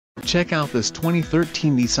Check out this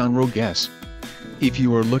 2013 Nissan Rogue S. If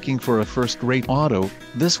you are looking for a first-rate auto,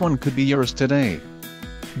 this one could be yours today.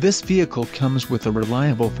 This vehicle comes with a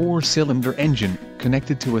reliable 4-cylinder engine,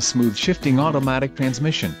 connected to a smooth shifting automatic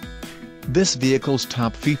transmission. This vehicle's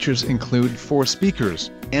top features include 4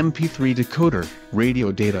 speakers, MP3 decoder,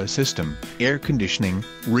 radio data system, air conditioning,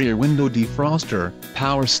 rear window defroster,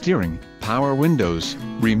 power steering, power windows,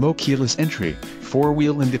 remote keyless entry,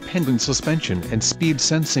 4-wheel independent suspension and speed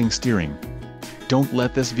sensing steering. Don't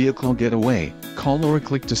let this vehicle get away. Call or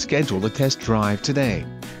click to schedule a test drive today.